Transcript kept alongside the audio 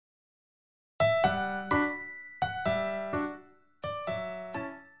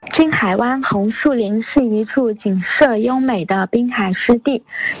金海湾红树林是一处景色优美的滨海湿地，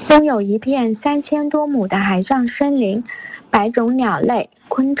拥有一片3000多亩的海上森林，百种鸟类、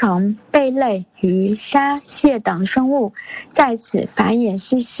昆虫、贝类、鱼、虾、蟹等生物在此繁衍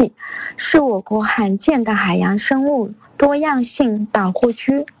嬉戏，是我国罕见的海洋生物多样性保护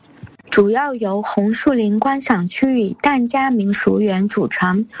区。主要由红树林观赏区与疍家民俗园组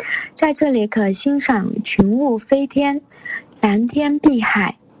成，在这里可欣赏群雾飞天、蓝天碧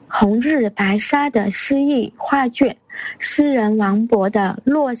海、红日白沙的诗意画卷，诗人王勃的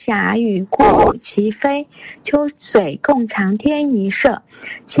落霞与孤鹜齐飞，秋水共长天一色，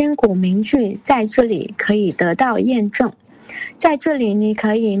千古名句在这里可以得到验证。在这里你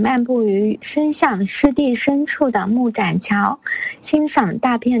可以漫步于伸向湿地深处的木栈桥，欣赏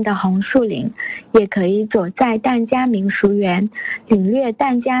大片的红树林，也可以走在疍家民俗园，领略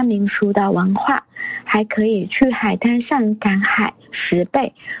疍家民俗的文化，还可以去海滩上赶海、拾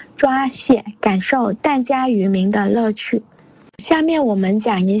贝、抓蟹，感受疍家渔民的乐趣。下面我们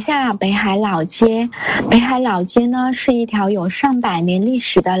讲一下北海老街。北海老街呢，是一条有上百年历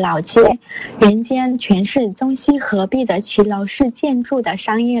史的老街，原间全是中西合璧的骑楼式建筑的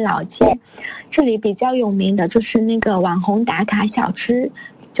商业老街。这里比较有名的就是那个网红打卡小吃，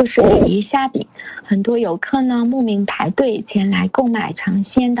就是鲤鱼虾饼，很多游客呢慕名排队前来购买尝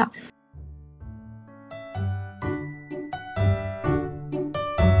鲜的。